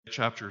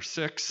Chapter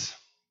 6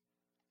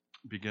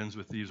 begins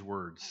with these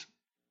words.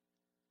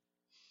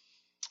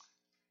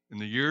 In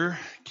the year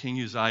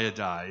King Uzziah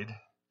died,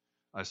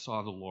 I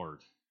saw the Lord.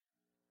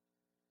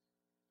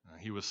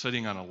 He was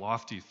sitting on a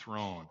lofty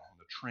throne, and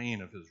the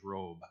train of his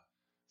robe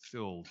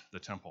filled the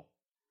temple.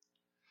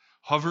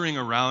 Hovering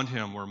around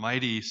him were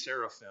mighty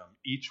seraphim,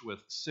 each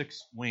with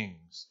 6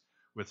 wings.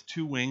 With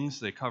 2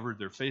 wings they covered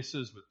their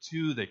faces, with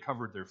 2 they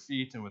covered their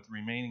feet, and with the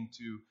remaining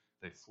 2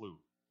 they flew.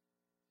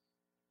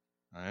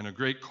 In a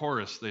great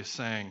chorus they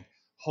sang,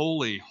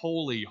 "Holy,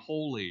 holy,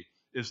 holy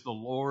is the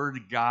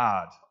Lord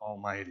God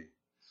Almighty.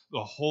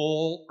 The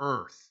whole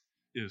earth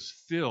is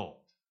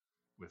filled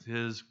with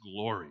his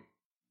glory."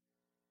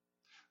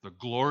 The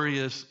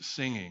glorious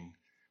singing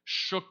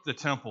shook the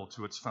temple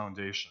to its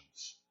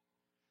foundations,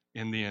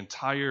 and the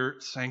entire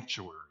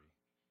sanctuary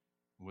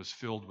was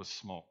filled with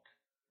smoke.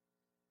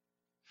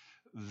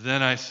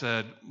 Then I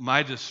said,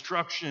 "My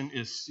destruction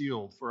is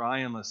sealed, for I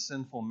am a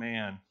sinful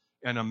man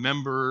and a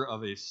member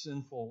of a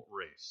sinful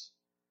race.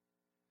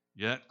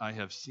 Yet I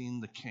have seen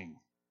the King,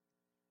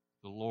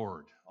 the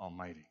Lord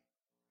Almighty."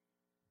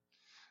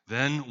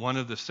 Then one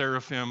of the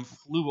seraphim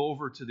flew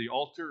over to the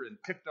altar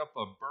and picked up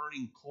a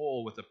burning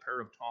coal with a pair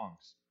of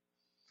tongs.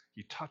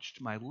 He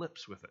touched my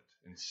lips with it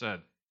and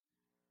said,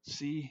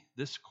 "See,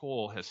 this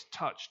coal has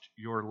touched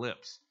your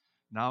lips.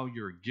 Now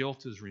your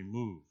guilt is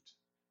removed.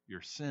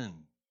 Your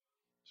sin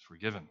is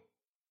forgiven."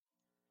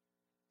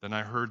 Then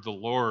I heard the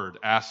Lord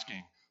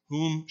asking,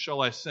 "Whom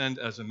shall I send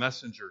as a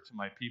messenger to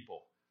my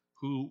people?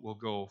 Who will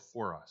go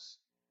for us?"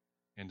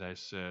 And I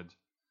said,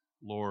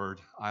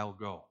 "Lord, I'll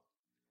go.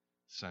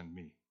 Send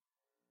me."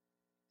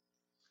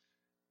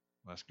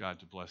 Ask God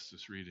to bless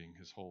this reading,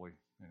 his holy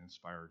and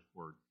inspired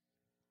word.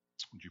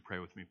 Would you pray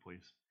with me,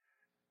 please?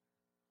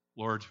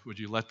 Lord, would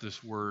you let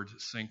this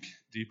word sink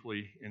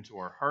deeply into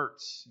our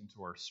hearts,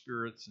 into our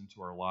spirits,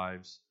 into our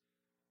lives,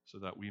 so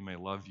that we may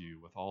love you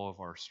with all of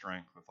our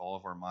strength, with all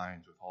of our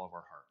minds, with all of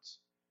our hearts,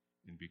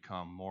 and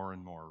become more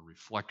and more a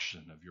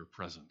reflection of your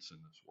presence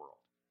in this world.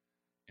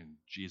 In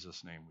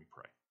Jesus' name we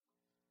pray.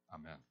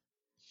 Amen.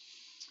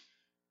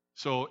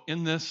 So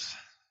in this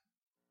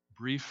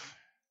brief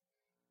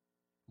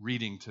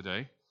reading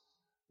today,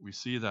 we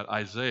see that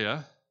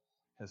Isaiah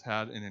has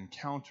had an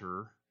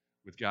encounter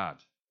with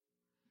God.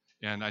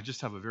 And I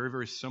just have a very,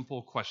 very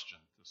simple question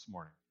this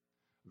morning.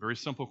 A very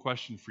simple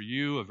question for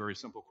you, a very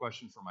simple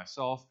question for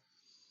myself.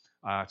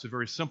 It's a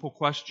very simple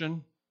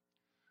question,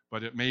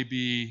 but it may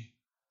be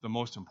the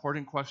most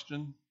important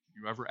question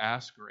you ever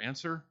ask or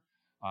answer.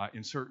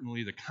 And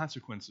certainly the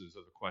consequences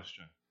of the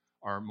question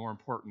are more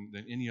important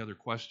than any other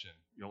question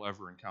you'll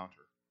ever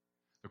encounter.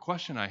 The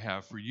question I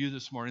have for you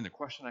this morning, the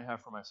question I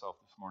have for myself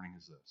this morning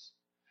is this: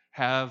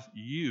 have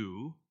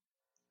you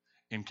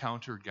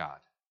encountered God?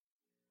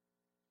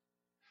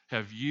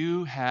 Have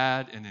you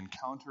had an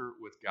encounter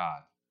with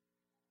God?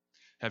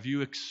 Have you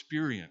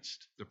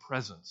experienced the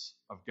presence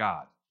of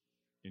God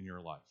in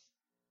your life?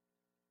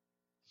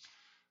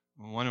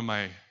 One of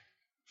my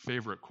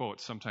favorite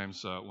quotes,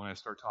 sometimes when I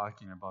start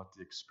talking about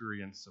the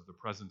experience of the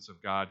presence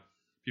of God,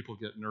 people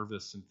get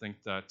nervous and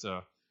think that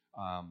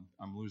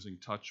I'm losing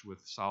touch with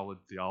solid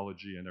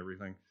theology and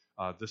everything.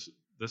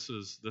 This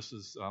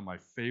is my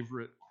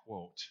favorite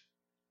quote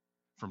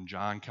from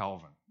John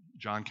Calvin.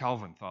 John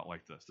Calvin thought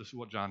like this. This is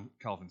what John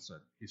Calvin said.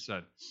 He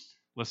said,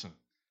 listen,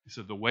 he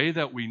said, "The way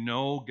that we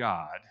know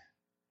God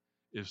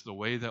is the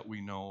way that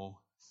we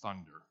know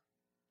thunder,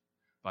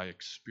 by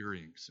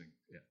experiencing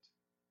it."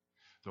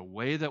 The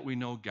way that we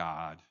know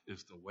God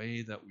is the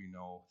way that we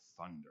know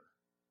thunder.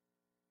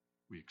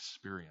 We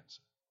experience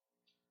it.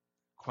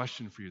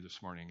 Question for you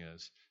this morning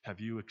is, have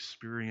you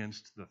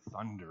experienced the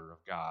thunder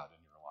of God in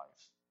your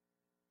life?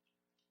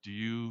 Do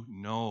you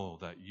know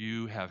that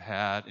you have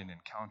had an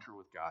encounter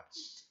with God?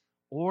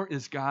 Or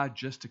is God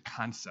just a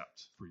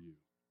concept for you?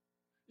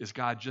 Is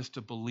God just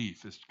a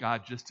belief? Is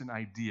God just an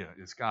idea?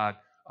 Is God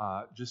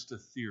just a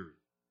theory?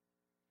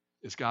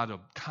 Is God a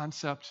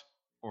concept,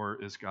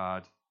 or is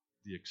God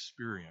the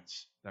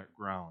experience that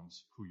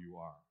grounds who you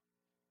are?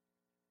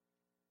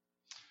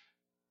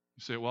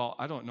 You say, "Well,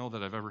 I don't know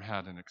that I've ever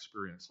had an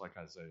experience like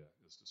Isaiah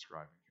is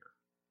describing here."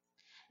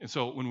 And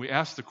so when we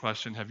ask the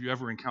question, have you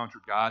ever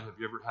encountered God? Have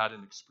you ever had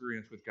an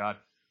experience with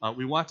God?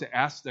 We want to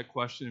ask that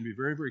question and be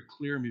very, very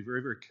clear and be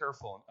very, very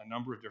careful in a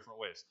number of different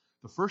ways.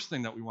 The first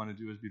thing that we want to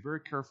do is be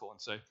very careful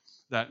and say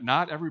that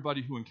not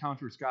everybody who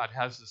encounters God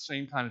has the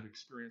same kind of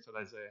experience that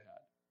Isaiah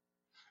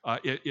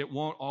had. It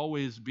won't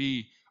always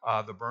be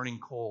the burning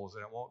coals,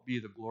 and it won't be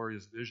the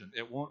glorious vision.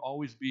 It won't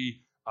always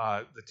be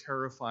the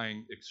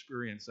terrifying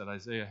experience that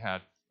Isaiah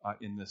had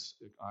in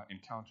this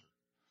encounter.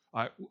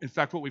 In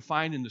fact, what we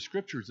find in the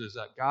scriptures is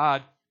that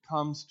God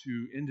comes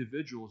to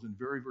individuals in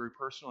very, very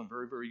personal and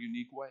very, very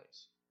unique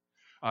ways.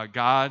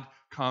 God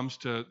comes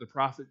to the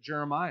prophet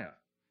Jeremiah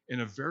in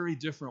a very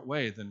different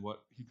way than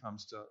what he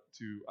comes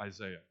to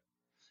Isaiah.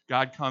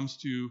 God comes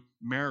to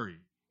Mary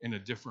in a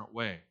different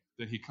way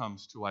than he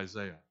comes to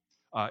Isaiah.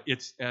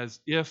 It's as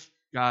if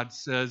God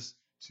says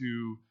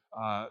to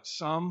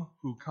Some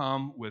who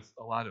come with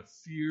a lot of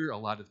fear, a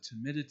lot of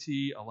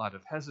timidity, a lot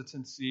of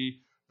hesitancy,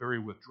 very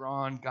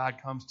withdrawn.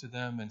 God comes to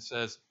them and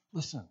says,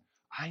 listen,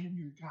 I am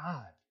your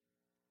God.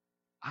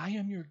 I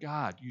am your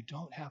God. You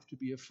don't have to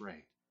be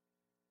afraid.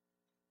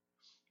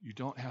 You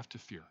don't have to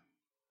fear.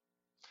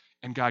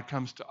 And God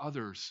comes to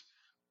others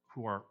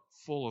who are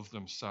full of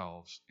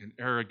themselves and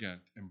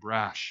arrogant and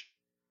brash.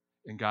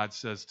 And God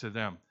says to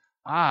them,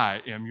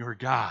 I am your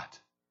God.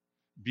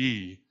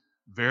 Be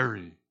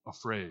very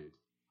afraid.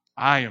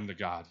 I am the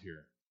God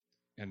here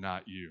and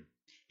not you.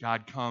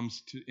 God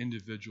comes to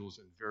individuals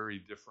in very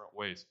different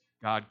ways.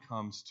 God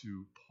comes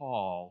to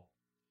Paul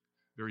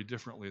very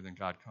differently than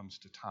God comes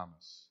to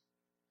Thomas.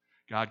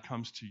 God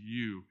comes to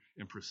you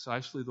in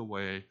precisely the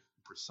way,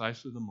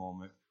 precisely the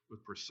moment,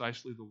 with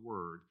precisely the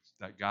word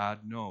that God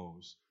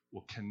knows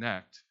will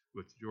connect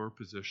with your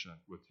position,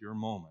 with your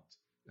moment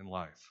in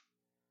life.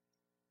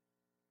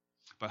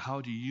 But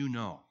how do you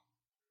know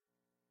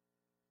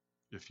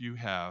if you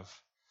have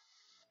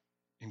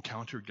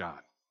encountered God?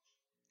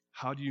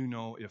 How do you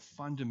know if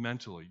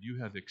fundamentally you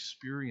have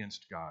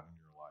experienced God in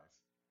your life,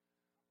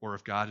 or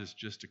if God is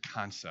just a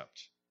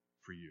concept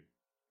for you?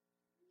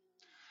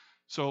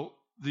 So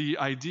the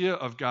idea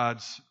of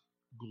God's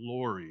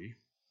glory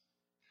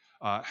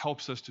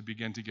helps us to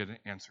begin to get an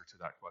answer to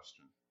that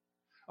question.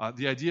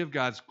 The idea of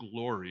God's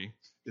glory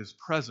is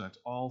present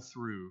all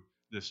through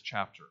this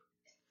chapter.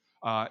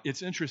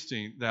 It's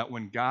interesting that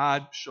when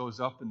God shows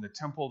up in the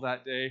temple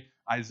that day,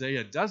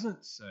 Isaiah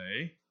doesn't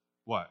say,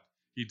 what?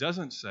 He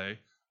doesn't say,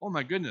 oh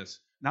my goodness,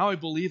 now I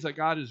believe that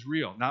God is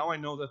real. Now I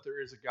know that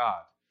there is a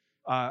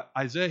God.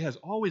 Isaiah has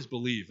always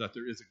believed that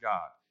there is a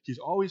God. He's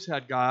always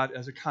had God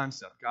as a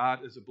concept,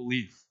 God as a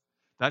belief.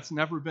 That's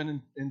never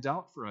been in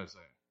doubt for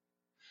Isaiah.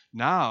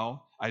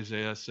 Now,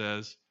 Isaiah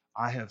says,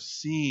 I have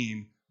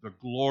seen the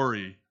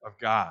glory of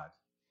God.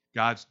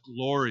 God's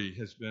glory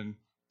has been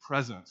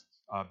present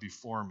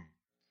before me.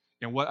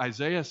 And what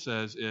Isaiah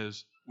says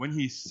is, when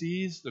he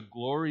sees the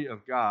glory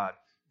of God,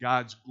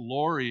 God's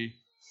glory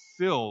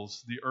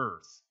fills the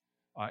earth.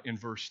 In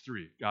verse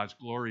 3, God's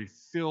glory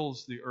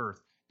fills the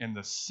earth, and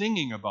the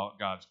singing about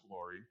God's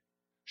glory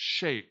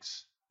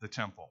shakes the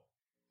temple.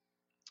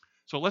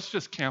 So let's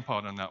just camp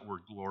out on that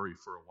word glory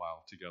for a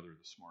while together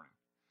this morning.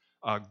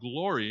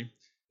 Glory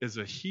is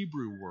a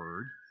Hebrew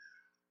word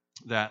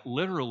that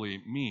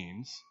literally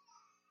means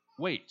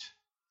weight.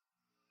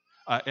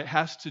 It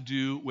has to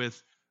do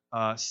with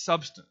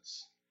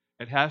substance.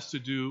 It has to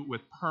do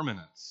with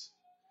permanence.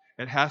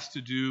 It has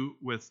to do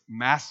with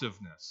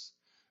massiveness.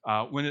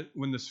 When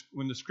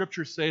the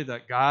scriptures say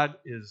that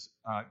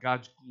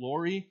God's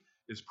glory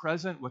is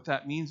present, what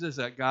that means is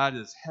that God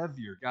is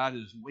heavier, God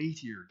is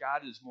weightier,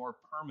 God is more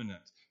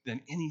permanent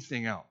than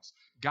anything else.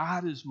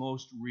 God is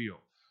most real.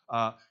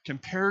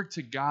 Compared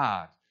to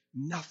God,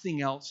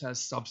 nothing else has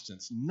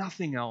substance.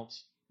 Nothing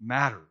else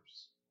matters.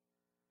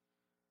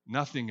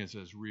 Nothing is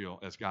as real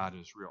as God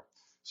is real.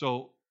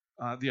 So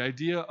the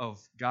idea of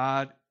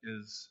God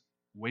is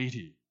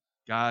weighty.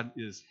 God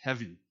is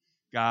heavy.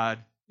 God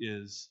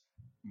is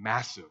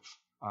massive.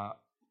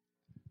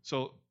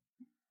 So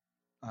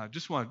I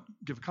just want to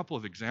give a couple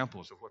of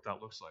examples of what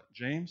that looks like.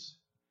 James,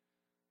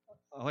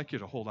 I'd like you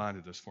to hold on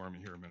to this for me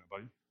here a minute,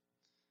 buddy.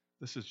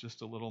 This is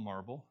just a little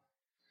marble.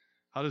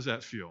 How does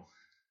that feel?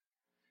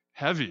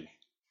 Heavy.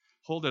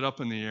 Hold it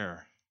up in the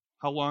air.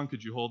 How long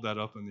could you hold that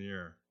up in the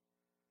air?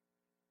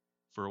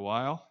 For a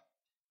while?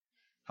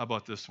 How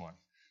about this one?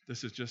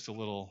 This is just a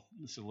little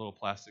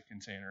plastic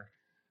container.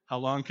 How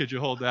long could you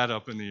hold that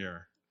up in the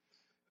air?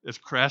 It's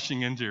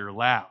crashing into your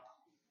lap.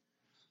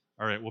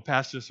 All right, we'll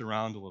pass this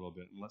around a little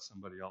bit and let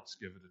somebody else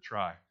give it a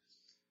try.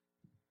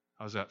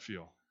 How's that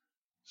feel?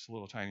 It's a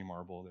little tiny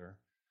marble there.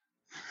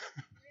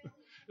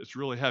 It's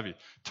really heavy.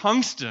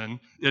 Tungsten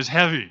is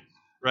heavy,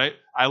 right?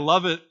 I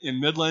love it in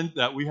Midland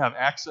that we have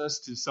access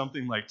to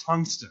something like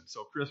tungsten.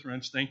 So Chris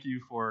Wrench, thank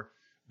you for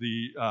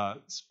the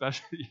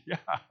special, yeah.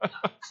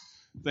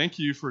 Thank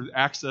you for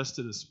access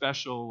to the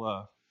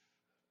special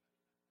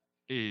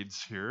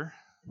aids here.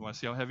 You want to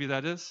see how heavy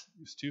that is?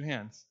 Use two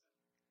hands.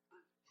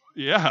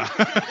 Yeah.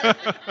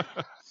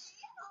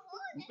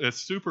 It's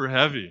super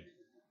heavy.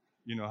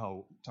 You know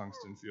how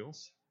tungsten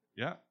feels.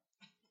 Yeah.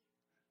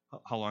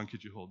 How long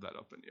could you hold that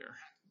up in the air?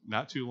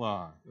 Not too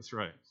long. That's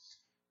right.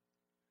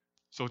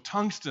 So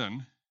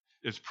tungsten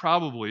is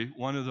probably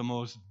one of the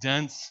most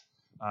dense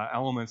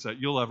elements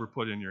that you'll ever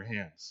put in your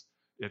hands.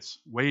 It's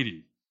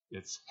weighty.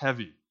 It's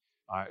heavy.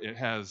 It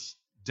has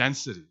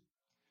density.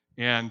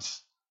 And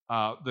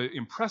the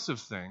impressive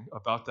thing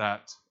about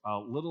that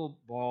little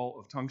ball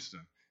of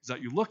tungsten is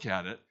that you look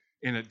at it,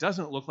 and it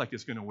doesn't look like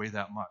it's going to weigh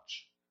that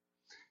much.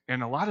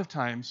 And a lot of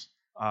times,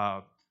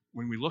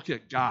 when we look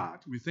at God,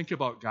 we think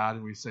about God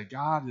and we say,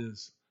 God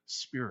is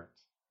spirit.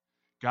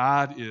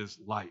 God is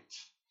light.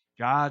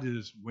 God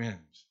is wind.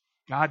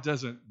 God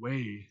doesn't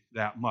weigh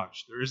that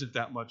much. There isn't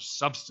that much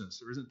substance.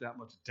 There isn't that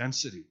much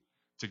density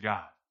to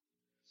God.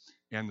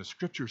 And the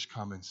scriptures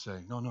come and say,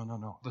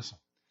 no. Listen,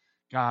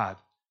 God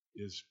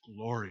is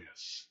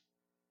glorious.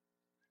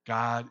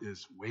 God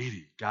is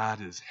weighty.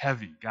 God is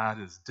heavy.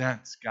 God is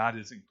dense. God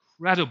is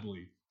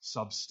incredibly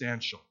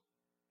substantial.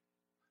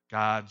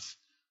 God's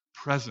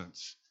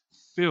presence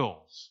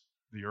fills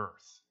the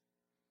earth.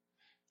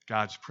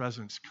 God's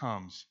presence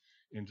comes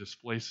and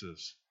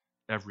displaces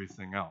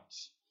everything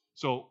else.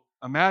 So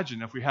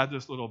imagine if we had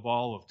this little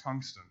ball of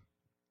tungsten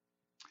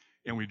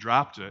and we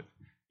dropped it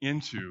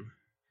into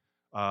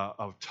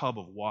a tub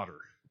of water.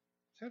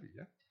 It's heavy,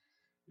 yeah?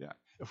 Yeah.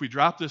 If we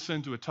dropped this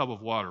into a tub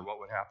of water, what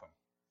would happen?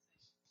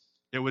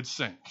 It would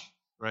sink,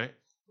 right?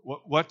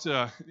 What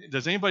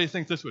does anybody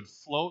think this would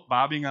float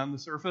bobbing on the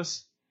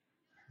surface?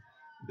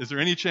 Is there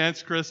any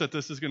chance, Chris, that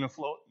this is going to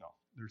float? No,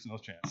 there's no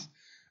chance.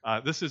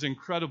 This is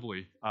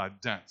incredibly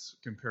dense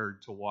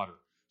compared to water.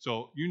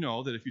 So you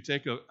know that if you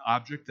take an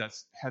object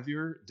that's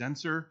heavier,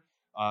 denser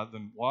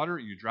than water,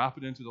 and you drop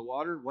it into the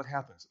water, what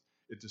happens?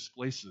 It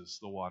displaces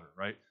the water,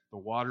 right? The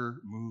water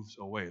moves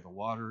away. The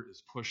water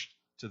is pushed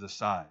to the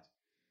side.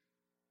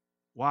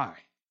 Why?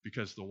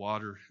 Because the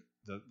water,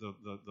 the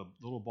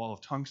little ball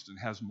of tungsten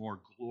has more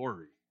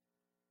glory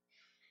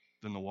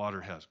than the water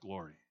has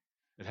glory.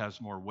 It has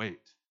more weight.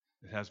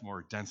 It has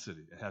more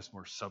density. It has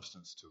more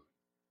substance to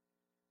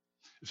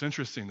it. It's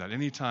interesting that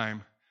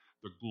anytime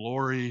the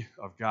glory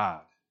of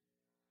God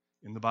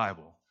in the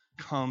Bible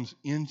comes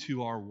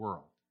into our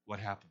world, what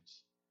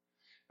happens?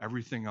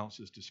 Everything else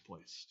is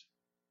displaced.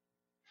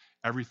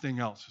 Everything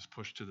else is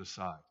pushed to the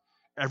side.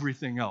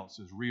 Everything else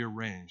is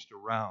rearranged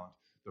around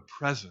the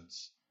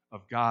presence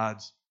of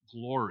God's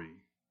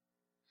glory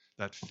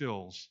that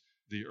fills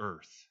the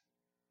earth.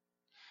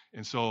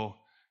 And so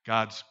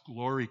God's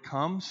glory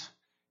comes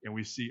and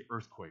we see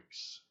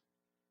earthquakes.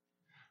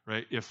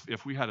 Right?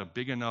 If we had a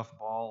big enough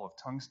ball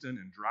of tungsten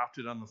and dropped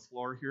it on the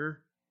floor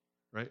here,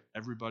 right,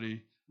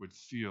 everybody would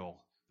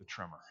feel the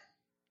tremor.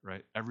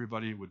 Right?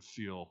 Everybody would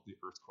feel the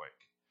earthquake.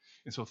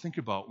 And so think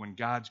about when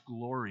God's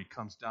glory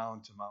comes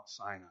down to Mount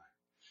Sinai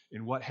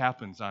and what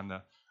happens on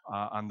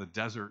the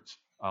desert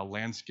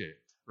landscape,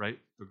 right?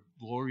 The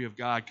glory of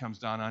God comes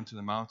down onto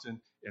the mountain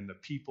and the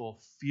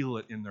people feel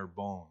it in their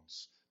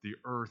bones. The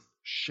earth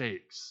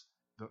shakes.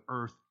 The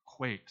earth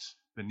quakes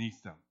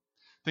beneath them.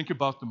 Think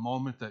about the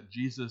moment that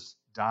Jesus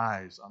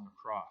dies on the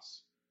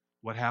cross.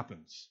 What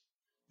happens?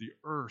 The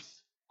earth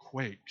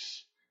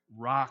quakes.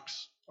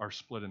 Rocks are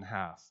split in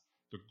half.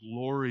 The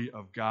glory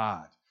of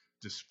God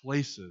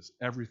displaces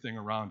everything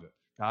around it.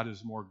 God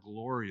is more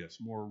glorious,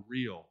 more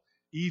real,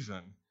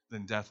 even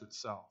than death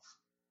itself.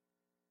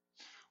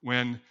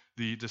 When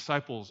the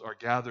disciples are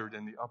gathered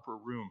in the upper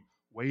room,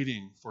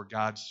 waiting for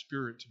God's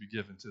Spirit to be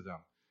given to them,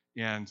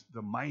 and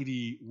the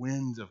mighty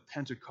wind of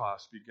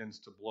Pentecost begins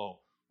to blow,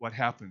 what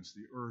happens?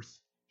 The earth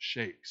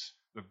shakes.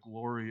 The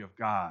glory of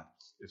God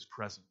is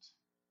present.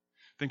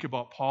 Think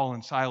about Paul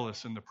and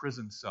Silas in the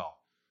prison cell,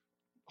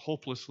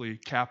 hopelessly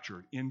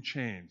captured, in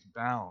chains,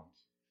 bound.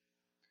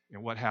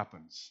 And what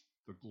happens?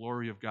 The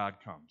glory of God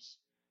comes,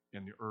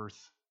 and the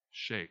earth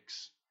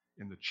shakes,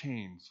 and the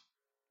chains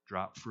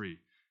drop free.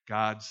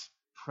 God's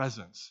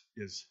presence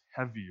is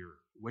heavier,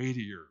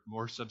 weightier,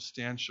 more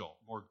substantial,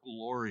 more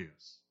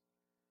glorious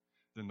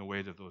than the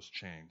weight of those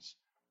chains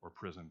or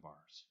prison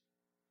bars.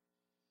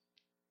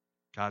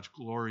 God's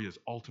glory is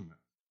ultimate.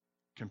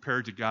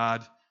 Compared to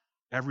God,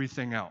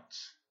 everything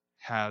else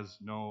has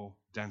no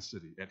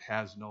density. It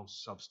has no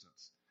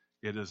substance.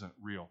 It isn't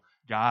real.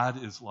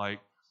 God is like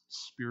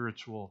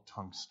spiritual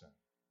tungsten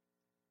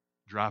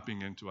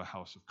dropping into a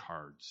house of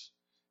cards,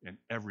 and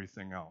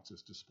everything else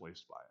is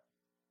displaced by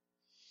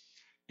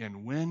it.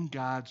 And when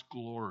God's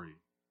glory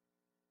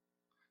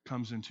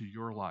comes into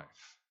your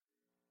life,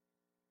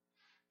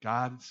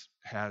 God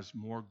has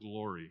more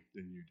glory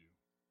than you do.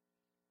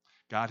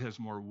 God has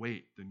more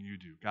weight than you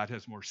do. God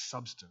has more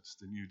substance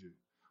than you do.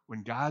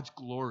 When God's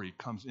glory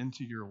comes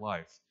into your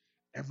life,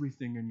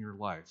 everything in your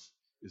life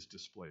is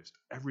displaced.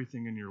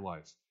 Everything in your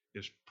life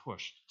is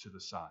pushed to the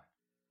side.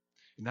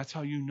 And that's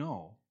how you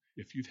know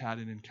if you've had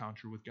an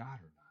encounter with God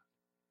or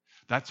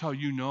not. That's how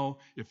you know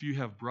if you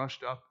have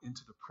brushed up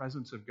into the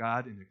presence of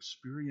God and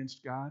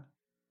experienced God,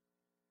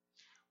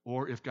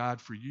 or if God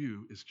for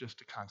you is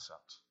just a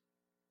concept.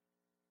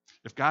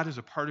 If God is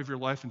a part of your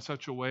life in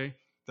such a way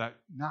that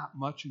not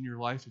much in your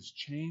life has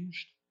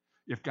changed,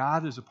 if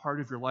God is a part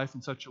of your life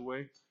in such a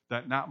way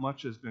that not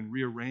much has been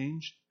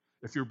rearranged,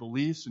 if your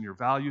beliefs and your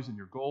values and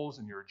your goals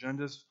and your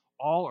agendas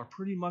all are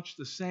pretty much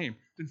the same,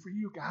 then for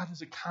you, God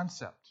is a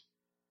concept.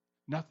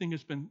 Nothing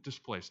has been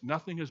displaced.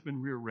 Nothing has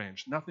been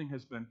rearranged. Nothing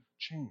has been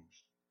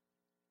changed.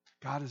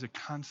 God is a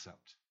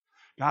concept.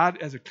 God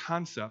as a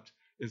concept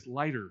is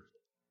lighter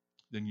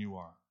than you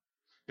are.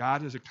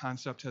 God as a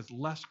concept has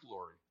less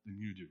glory than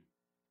you do.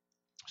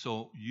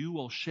 So you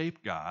will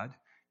shape God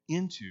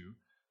into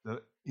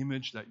the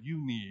image that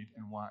you need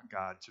and want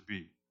God to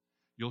be.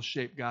 You'll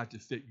shape God to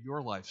fit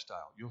your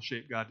lifestyle. You'll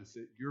shape God to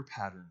fit your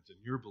patterns and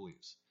your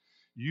beliefs.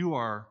 You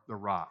are the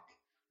rock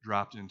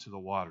dropped into the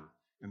water,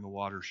 and the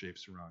water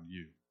shapes around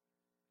you.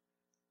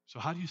 So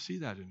how do you see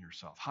that in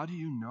yourself? How do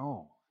you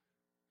know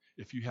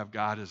if you have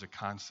God as a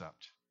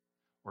concept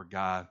or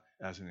God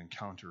as an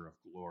encounter of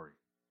glory?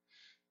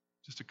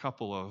 Just a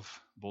couple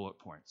of bullet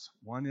points.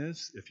 One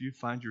is, if you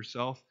find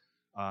yourself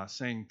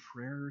saying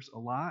prayers a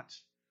lot,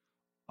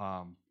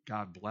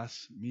 God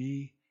bless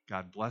me,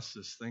 God bless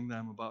this thing that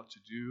I'm about to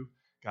do,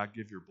 God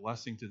give your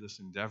blessing to this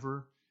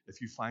endeavor.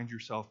 If you find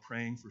yourself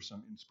praying for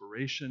some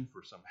inspiration,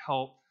 for some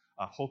help,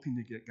 hoping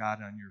to get God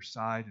on your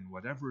side in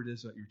whatever it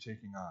is that you're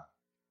taking on,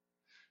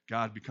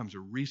 God becomes a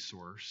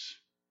resource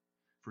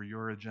for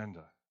your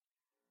agenda.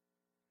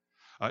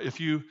 If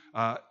you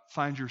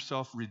find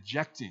yourself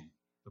rejecting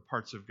the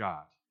parts of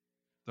God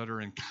that are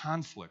in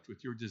conflict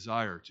with your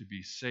desire to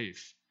be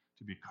safe,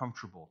 to be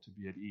comfortable, to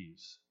be at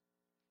ease.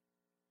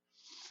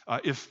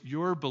 If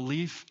your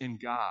belief in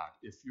God,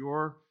 if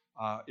your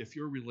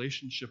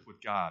relationship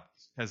with God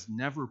has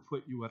never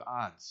put you at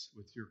odds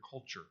with your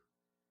culture,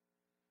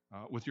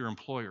 with your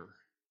employer,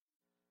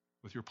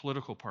 with your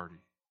political party,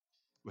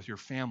 with your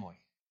family,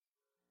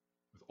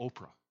 with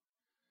Oprah,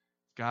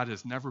 God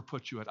has never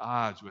put you at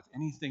odds with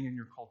anything in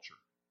your culture.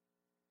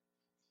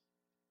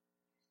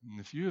 And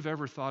if you have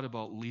ever thought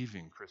about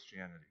leaving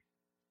Christianity,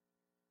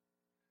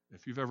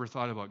 if you've ever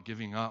thought about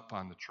giving up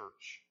on the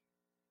church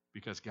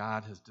because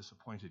God has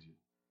disappointed you,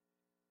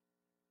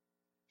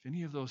 if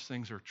any of those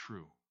things are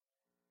true,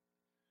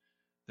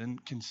 then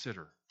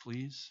consider,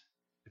 please,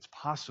 it's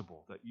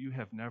possible that you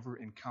have never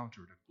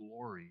encountered a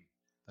glory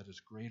that is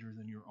greater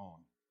than your own.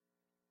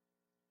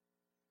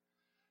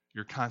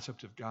 Your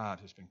concept of God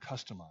has been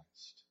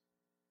customized,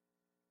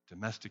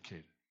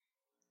 domesticated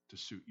to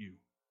suit you.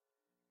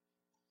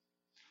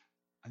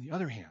 On the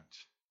other hand,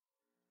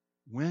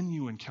 when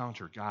you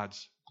encounter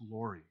God's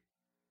glory,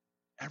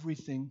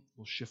 everything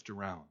will shift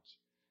around.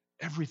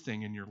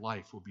 Everything in your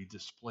life will be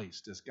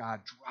displaced as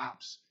God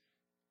drops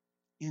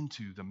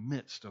into the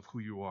midst of who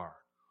you are.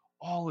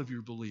 All of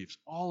your beliefs,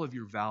 all of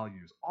your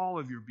values, all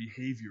of your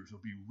behaviors will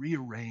be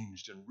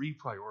rearranged and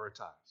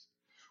reprioritized.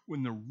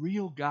 When the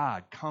real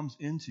God comes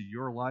into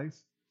your life,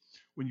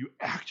 when you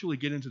actually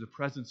get into the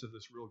presence of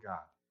this real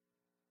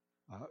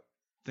God,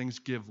 things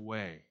give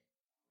way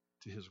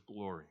to his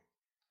glory.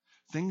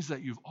 Things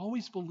that you've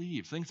always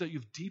believed, things that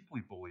you've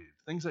deeply believed,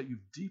 things that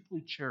you've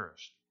deeply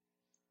cherished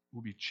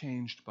will be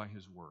changed by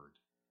his word,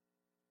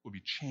 will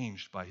be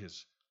changed by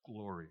his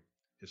glory,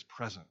 his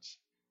presence,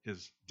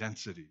 his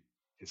density,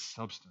 his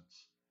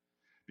substance.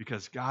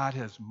 Because God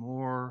has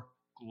more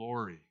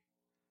glory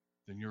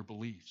than your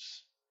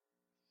beliefs.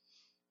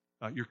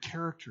 Your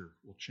character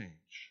will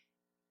change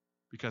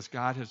because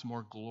God has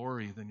more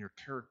glory than your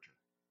character.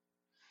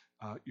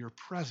 Your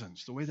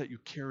presence, the way that you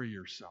carry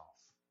yourself,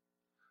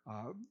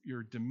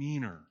 your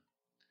demeanor,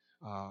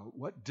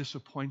 what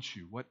disappoints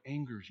you, what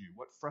angers you,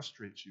 what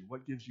frustrates you,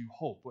 what gives you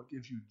hope, what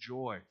gives you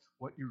joy,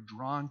 what you're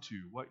drawn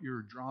to, what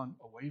you're drawn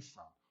away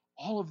from.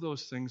 All of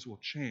those things will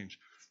change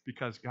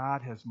because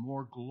God has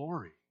more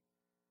glory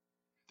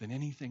than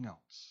anything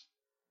else.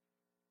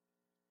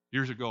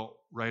 Years ago,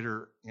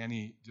 writer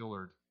Annie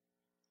Dillard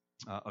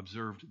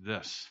observed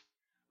this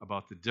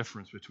about the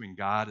difference between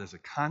God as a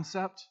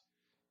concept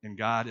and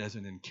God as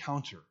an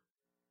encounter.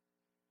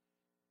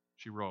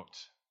 She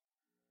wrote,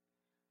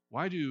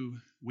 "Why do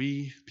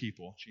we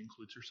people," she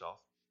includes herself,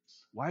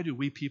 "why do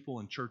we people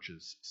in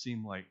churches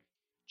seem like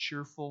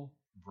cheerful,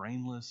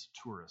 brainless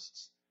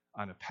tourists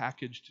on a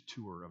packaged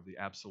tour of the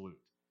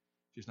absolute?"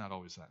 She's not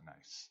always that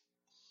nice.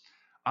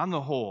 "On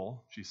the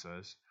whole," she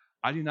says,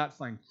 "I do not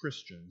find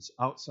Christians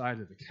outside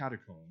of the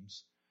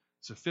catacombs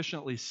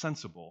sufficiently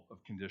sensible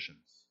of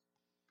conditions.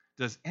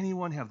 Does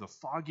anyone have the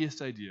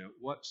foggiest idea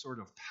what sort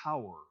of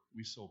power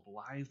we so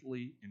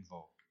blithely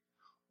invoke?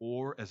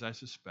 Or, as I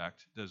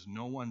suspect, does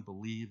no one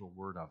believe a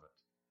word of it?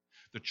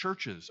 The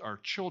churches are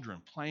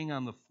children playing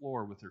on the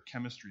floor with their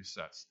chemistry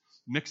sets,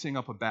 mixing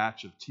up a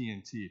batch of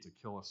TNT to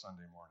kill a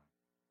Sunday morning.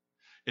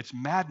 It's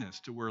madness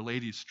to wear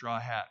ladies' straw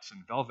hats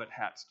and velvet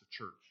hats to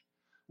church.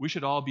 We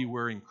should all be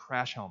wearing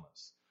crash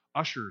helmets.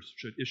 Ushers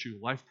should issue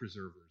life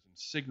preservers and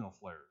signal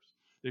flares.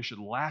 They should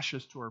lash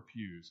us to our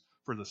pews,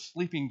 for the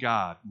sleeping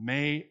God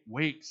may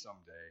wake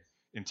someday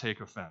and take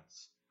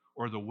offense,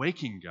 or the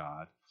waking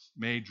God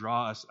may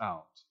draw us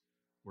out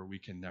where we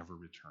can never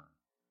return."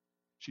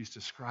 She's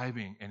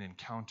describing an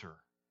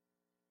encounter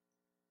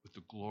with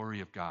the glory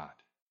of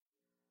God,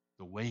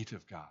 the weight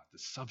of God, the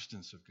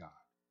substance of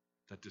God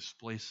that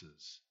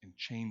displaces and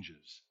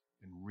changes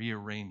and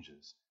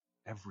rearranges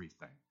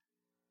everything.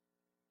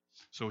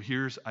 So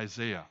here's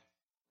Isaiah,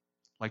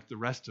 like the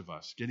rest of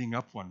us, getting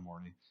up one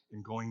morning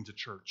and going to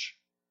church.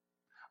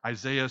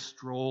 Isaiah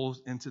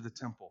strolls into the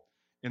temple.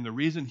 And the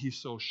reason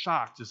he's so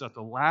shocked is that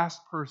the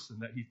last person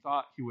that he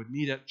thought he would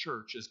meet at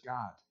church is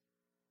God.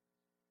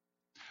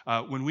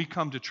 When we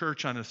come to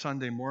church on a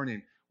Sunday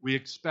morning, we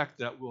expect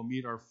that we'll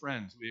meet our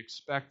friends. We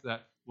expect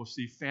that we'll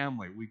see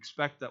family. We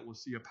expect that we'll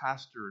see a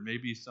pastor and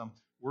maybe some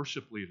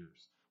worship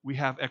leaders. We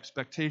have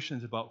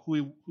expectations about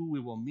who we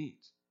will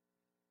meet.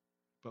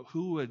 But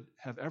who would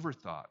have ever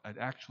thought I'd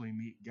actually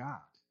meet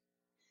God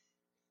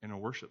in a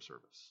worship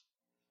service?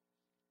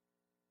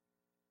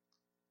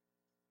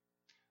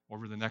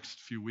 Over the next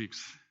few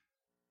weeks,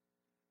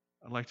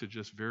 I'd like to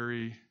just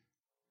very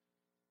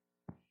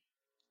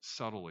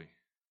subtly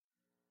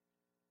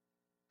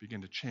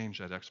begin to change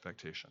that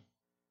expectation.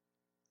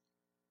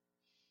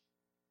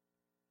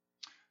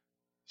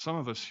 Some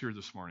of us here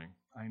this morning,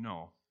 I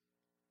know,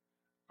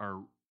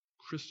 are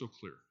crystal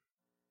clear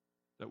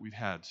that we've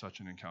had such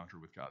an encounter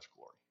with God's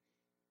glory.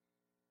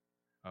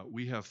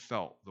 We have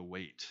felt the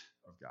weight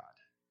of God.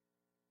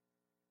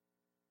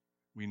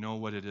 We know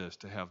what it is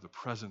to have the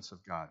presence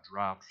of God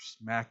drop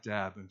smack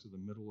dab into the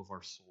middle of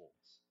our souls.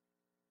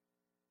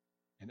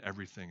 And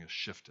everything is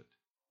shifted.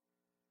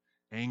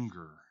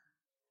 Anger,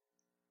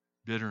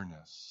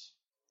 bitterness,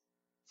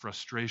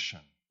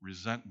 frustration,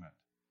 resentment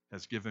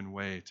has given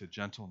way to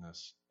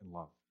gentleness and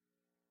love.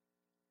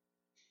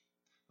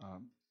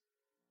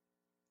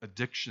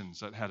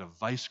 Addictions that had a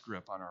vice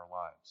grip on our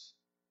lives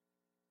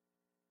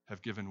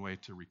have given way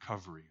to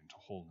recovery and to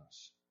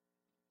wholeness.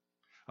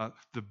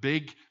 The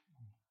big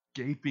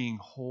gaping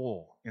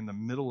hole in the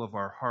middle of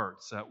our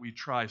hearts that we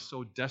try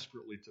so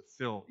desperately to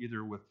fill,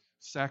 either with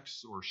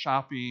sex or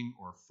shopping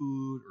or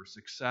food or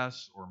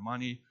success or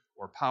money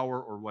or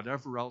power or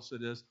whatever else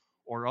it is,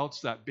 or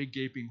else that big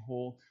gaping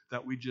hole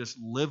that we just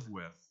live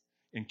with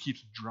and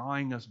keeps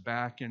drawing us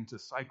back into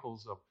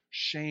cycles of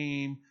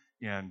shame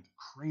and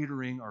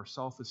cratering our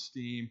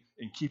self-esteem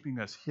and keeping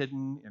us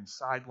hidden and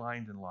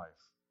sidelined in life.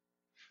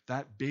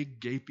 That big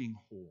gaping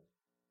hole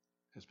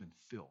has been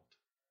filled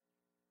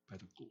by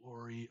the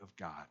glory of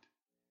God.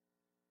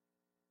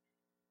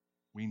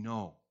 We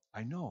know,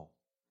 I know,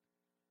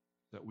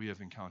 that we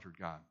have encountered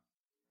God.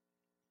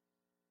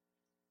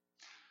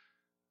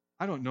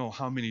 I don't know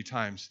how many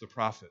times the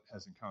prophet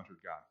has encountered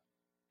God.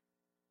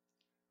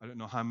 I don't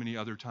know how many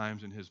other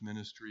times in his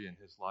ministry and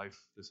his life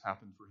this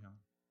happened for him,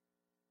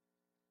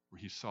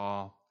 where he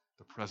saw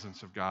the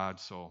presence of God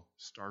so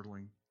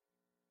startling,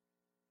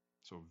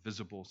 so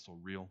visible, so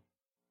real.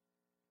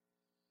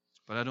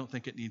 But I don't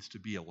think it needs to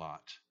be a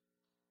lot.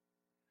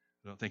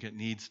 I don't think it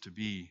needs to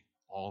be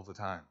all the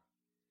time.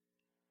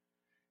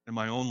 In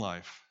my own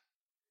life,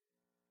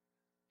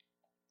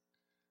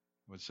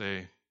 I would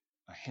say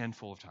a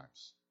handful of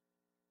times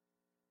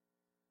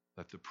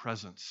that the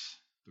presence,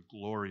 the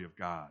glory of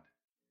God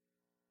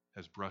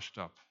has brushed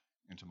up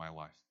into my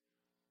life.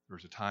 There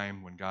was a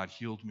time when God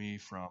healed me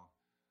from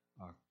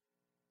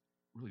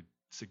really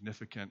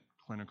significant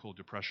clinical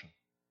depression.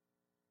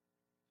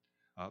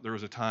 There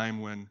was a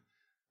time when,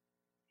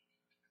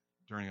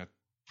 during a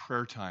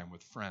prayer time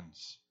with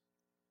friends,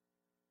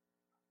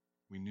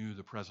 we knew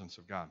the presence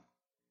of God.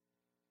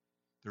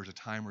 There was a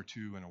time or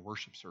two in a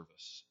worship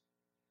service,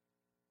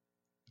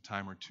 a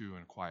time or two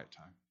in a quiet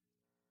time,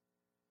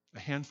 a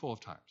handful of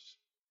times.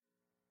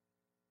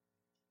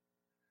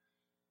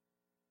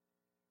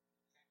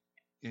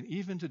 And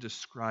even to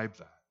describe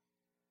that,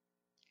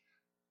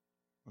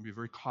 I want to be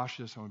very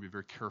cautious, I want to be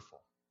very careful.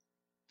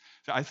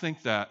 So I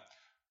think that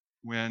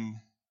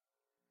when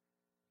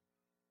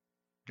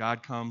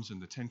God comes in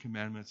the Ten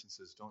Commandments and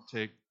says, don't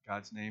take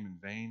God's name in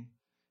vain,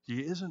 he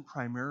isn't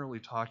primarily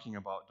talking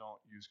about don't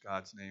use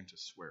God's name to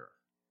swear.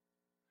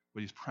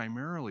 What he's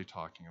primarily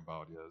talking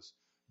about is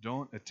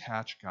don't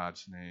attach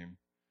God's name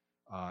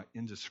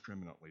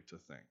indiscriminately to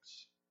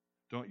things.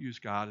 Don't use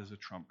God as a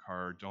trump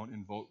card. Don't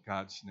invoke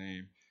God's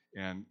name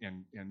and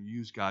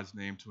use God's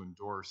name to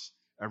endorse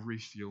every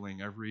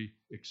feeling, every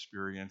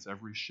experience,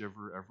 every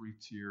shiver, every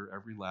tear,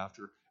 every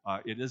laughter.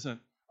 It isn't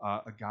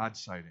a God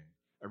sighting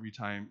every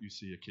time you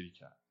see a kitty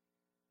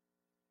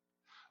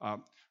cat.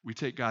 We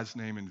take God's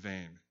name in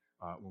vain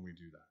when we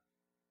do that.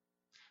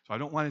 So I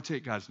don't want to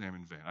take God's name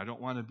in vain. I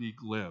don't want to be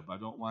glib. I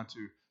don't want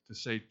to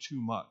say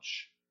too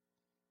much.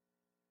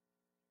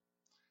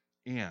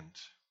 And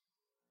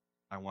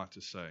I want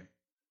to say,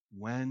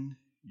 when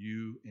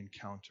you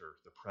encounter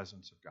the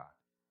presence of God,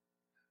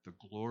 the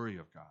glory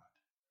of God,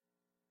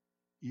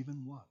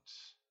 even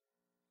once,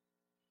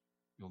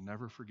 you'll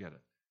never forget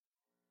it.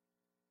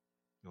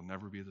 You'll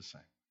never be the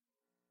same.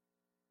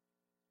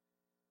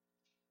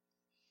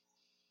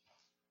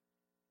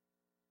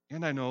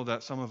 And I know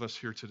that some of us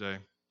here today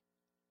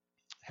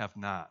have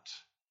not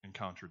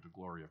encountered the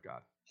glory of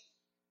God.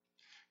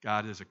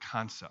 God is a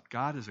concept.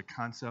 God as a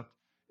concept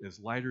is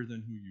lighter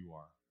than who you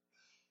are.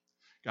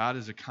 God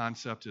as a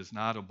concept is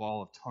not a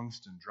ball of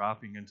tungsten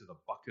dropping into the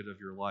bucket of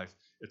your life.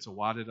 It's a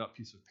wadded up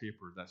piece of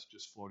paper that's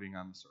just floating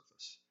on the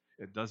surface.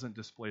 It doesn't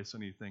displace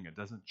anything. It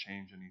doesn't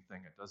change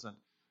anything. It doesn't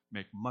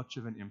make much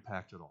of an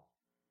impact at all.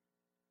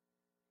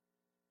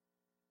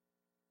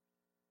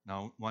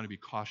 Now, I want to be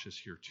cautious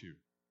here too.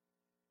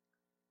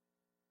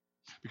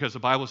 Because the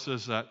Bible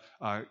says that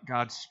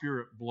God's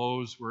Spirit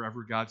blows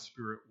wherever God's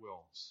Spirit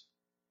wills.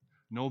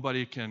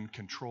 Nobody can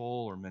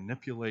control or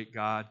manipulate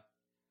God.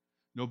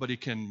 Nobody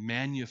can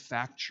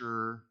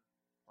manufacture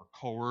or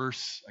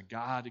coerce a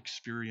God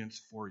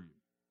experience for you.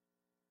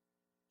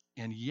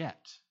 And yet,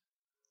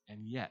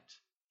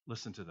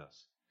 listen to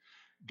this.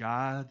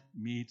 God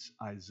meets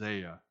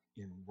Isaiah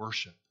in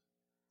worship,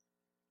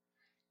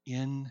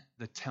 in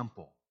the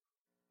temple,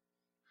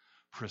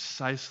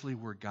 precisely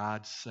where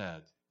God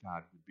said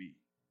God would be.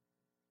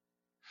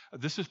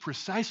 This is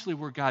precisely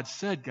where God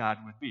said God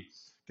would be.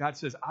 God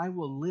says, I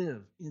will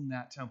live in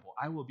that temple.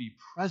 I will be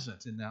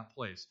present in that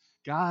place.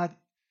 God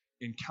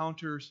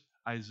encounters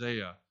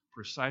Isaiah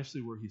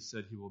precisely where he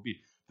said he will be.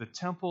 The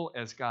temple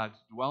as God's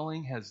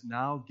dwelling has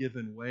now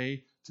given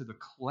way to the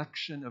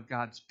collection of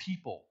God's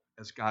people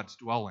as God's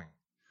dwelling.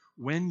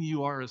 When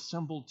you are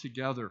assembled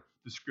together,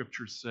 the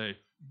scriptures say,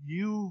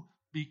 you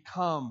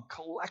become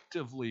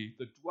collectively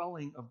the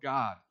dwelling of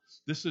God.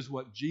 This is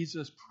what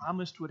Jesus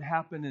promised would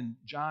happen in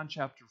John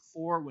chapter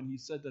 4 when he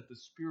said that the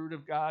Spirit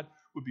of God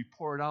would be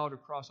poured out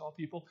across all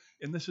people.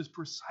 And this is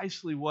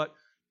precisely what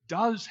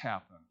does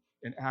happen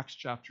in Acts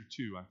chapter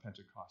 2 on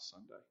Pentecost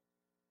Sunday.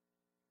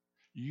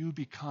 You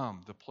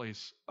become the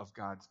place of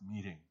God's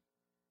meeting.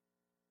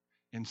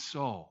 And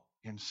so,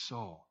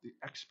 the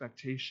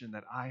expectation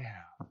that I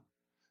have,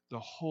 the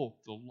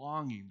hope, the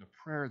longing, the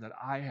prayer that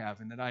I have,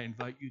 and that I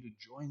invite you to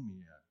join me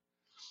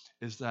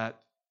in, is that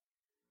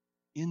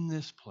in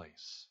this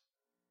place,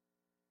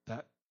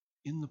 that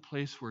in the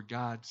place where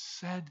God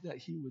said that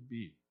he would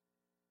be,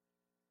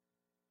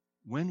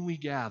 when we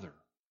gather,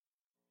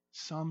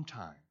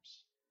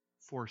 sometimes,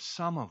 for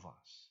some of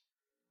us,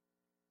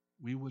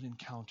 we would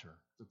encounter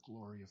the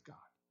glory of God.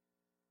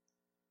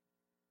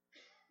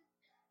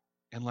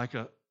 And like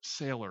a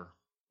sailor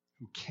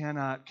who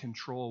cannot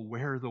control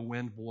where the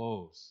wind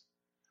blows,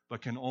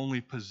 but can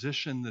only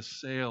position the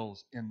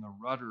sails and the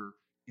rudder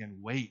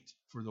and wait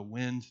for the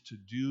wind to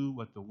do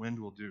what the wind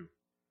will do.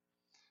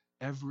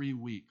 Every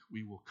week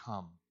we will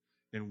come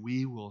and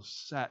we will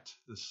set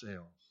the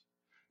sails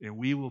and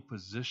we will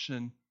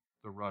position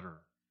the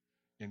rudder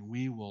and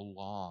we will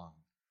long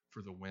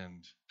for the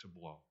wind to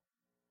blow.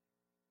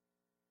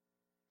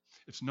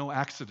 It's no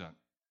accident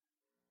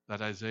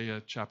that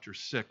Isaiah chapter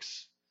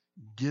 6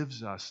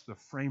 gives us the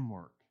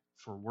framework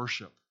for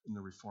worship in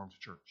the Reformed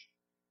Church.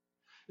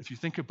 If you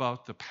think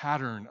about the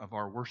pattern of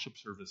our worship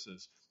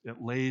services,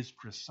 it lays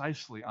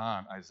precisely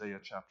on Isaiah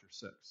chapter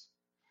 6.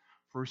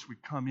 First, we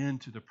come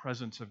into the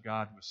presence of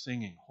God with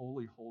singing,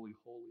 "Holy, holy,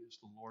 holy is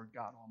the Lord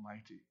God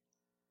Almighty."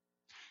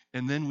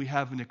 And then we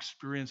have an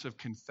experience of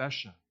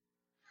confession.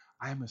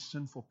 I am a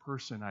sinful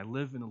person. I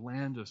live in a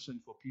land of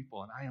sinful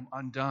people, and I am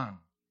undone.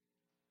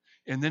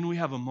 And then we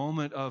have a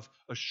moment of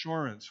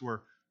assurance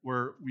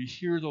where we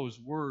hear those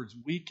words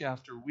week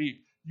after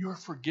week. You're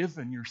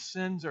forgiven, your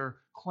sins are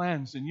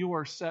cleansed, and you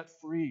are set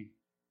free.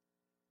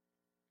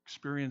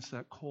 Experience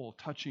that coal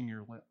touching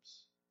your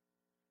lips.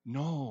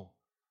 Know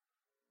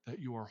that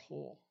you are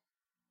whole.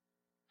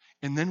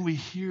 And then we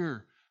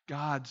hear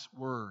God's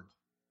word.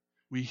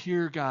 We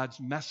hear God's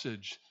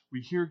message.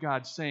 We hear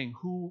God saying,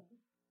 who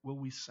will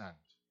we send?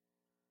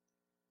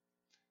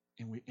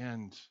 And we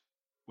end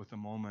with a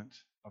moment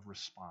of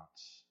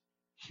response.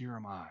 Here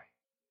am I,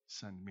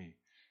 send me.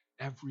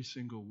 Every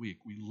single week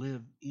we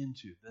live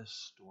into this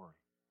story.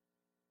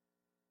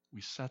 We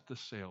set the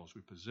sails,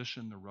 we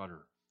position the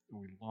rudder, and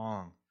we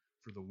long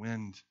for the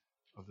wind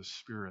of the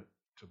Spirit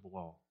to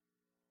blow.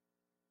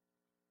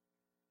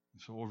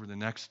 And so over the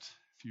next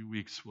few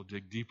weeks, we'll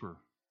dig deeper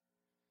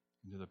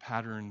into the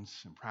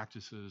patterns and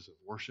practices of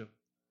worship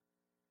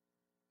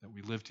that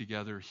we live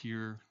together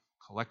here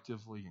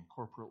collectively and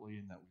corporately,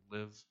 and that we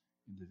live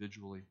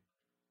individually.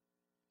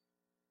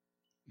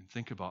 And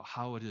think about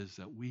how it is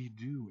that we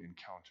do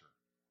encounter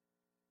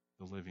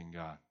the living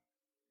God.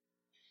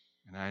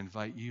 And I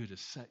invite you to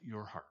set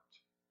your heart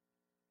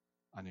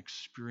on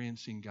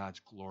experiencing God's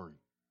glory,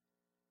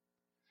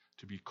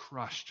 to be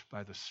crushed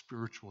by the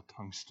spiritual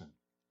tungsten,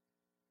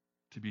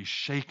 to be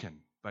shaken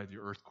by the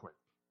earthquake,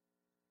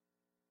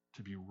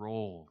 to be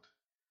rolled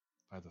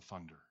by the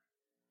thunder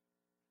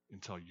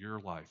until your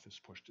life is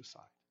pushed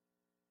aside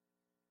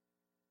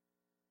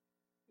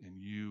and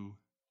you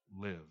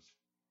live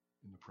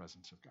in the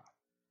presence of God.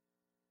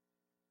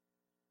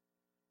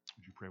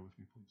 Would you pray with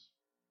me, please?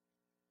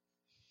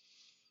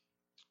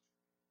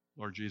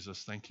 Lord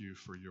Jesus, thank you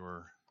for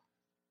your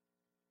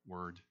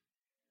word.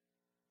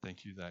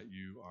 Thank you that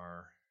you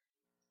are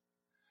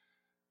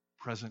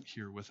present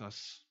here with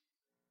us.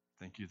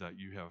 Thank you that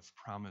you have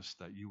promised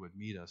that you would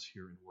meet us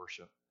here in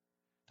worship,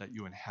 that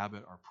you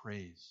inhabit our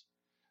praise,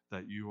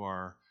 that you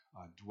are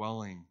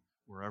dwelling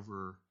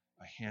wherever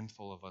a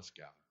handful of us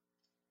gather.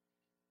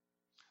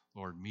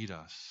 Lord, meet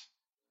us.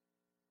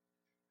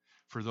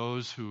 For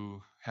those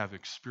who have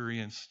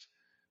experienced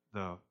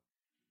the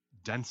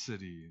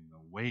density and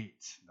the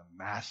weight, the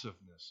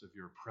massiveness of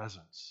your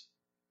presence,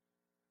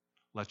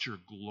 let your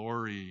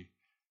glory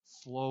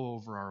flow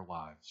over our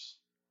lives.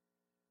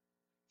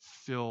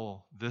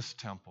 Fill this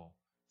temple,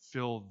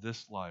 fill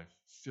this life,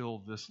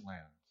 fill this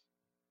land.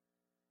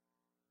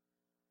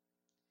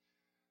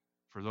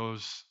 For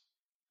those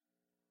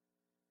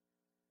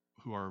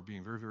who are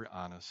being very, very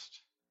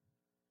honest,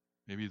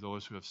 maybe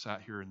those who have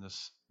sat here in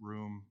this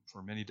room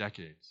for many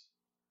decades,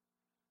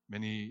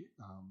 many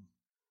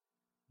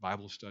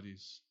Bible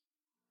studies,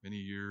 many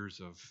years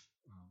of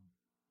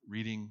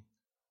reading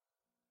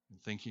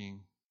and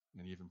thinking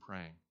and even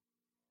praying,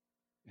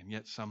 and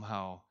yet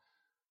somehow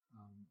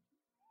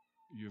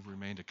you have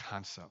remained a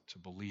concept, a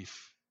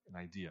belief, an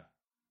idea.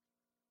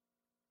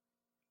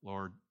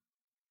 Lord,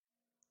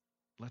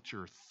 let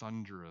your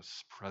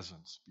thunderous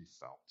presence be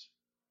felt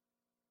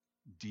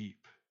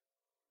deep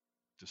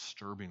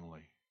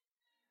disturbingly,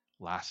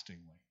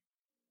 lastingly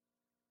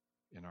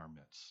in our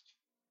midst.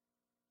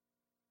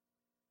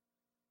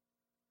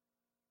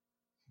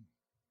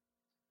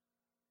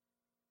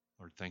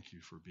 Lord, thank you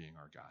for being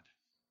our God.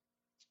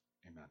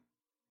 Amen.